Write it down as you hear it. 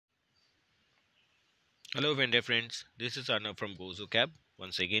Hello vendor friends, this is Arnav from Gozo Cab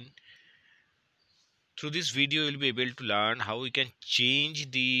once again. Through this video you'll be able to learn how we can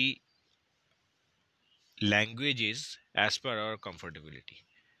change the languages as per our comfortability.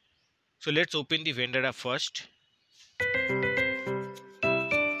 So let's open the vendor app first.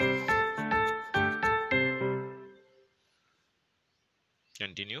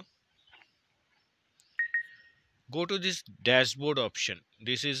 Continue. Go to this dashboard option.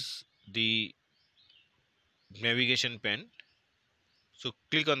 This is the navigation pen. So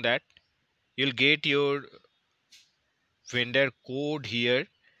click on that. You'll get your vendor code here.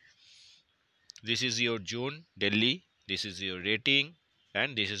 This is your zone, Delhi. This is your rating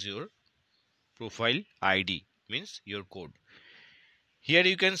and this is your profile ID, means your code. Here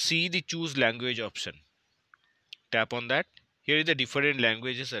you can see the choose language option. Tap on that. Here the different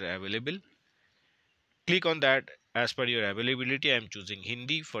languages are available. Click on that as per your availability. I am choosing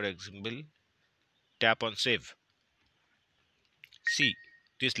Hindi for example. Tap on save. See,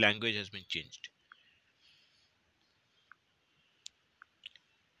 this language has been changed.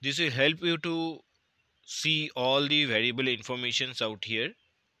 This will help you to see all the variable informations out here.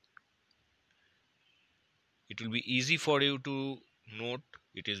 It will be easy for you to note.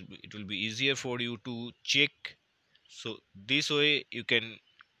 It will be easier for you to check. So this way you can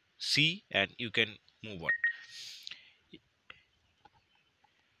see and you can move on.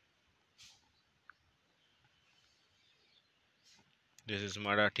 This is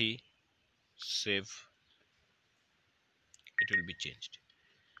Marathi. Save. It will be changed.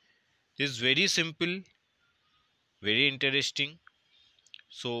 This is very simple, very interesting.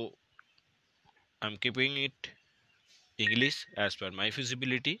 So I'm keeping it English as per my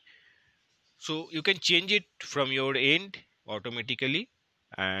feasibility. So you can change it from your end automatically.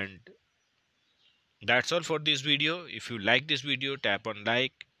 And that's all for this video. If you like this video, tap on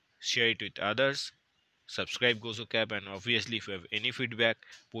like, share it with others, subscribe Gozo Cap, and obviously if you have any feedback,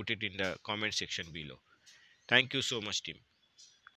 put it in the comment section below. Thank you so much team.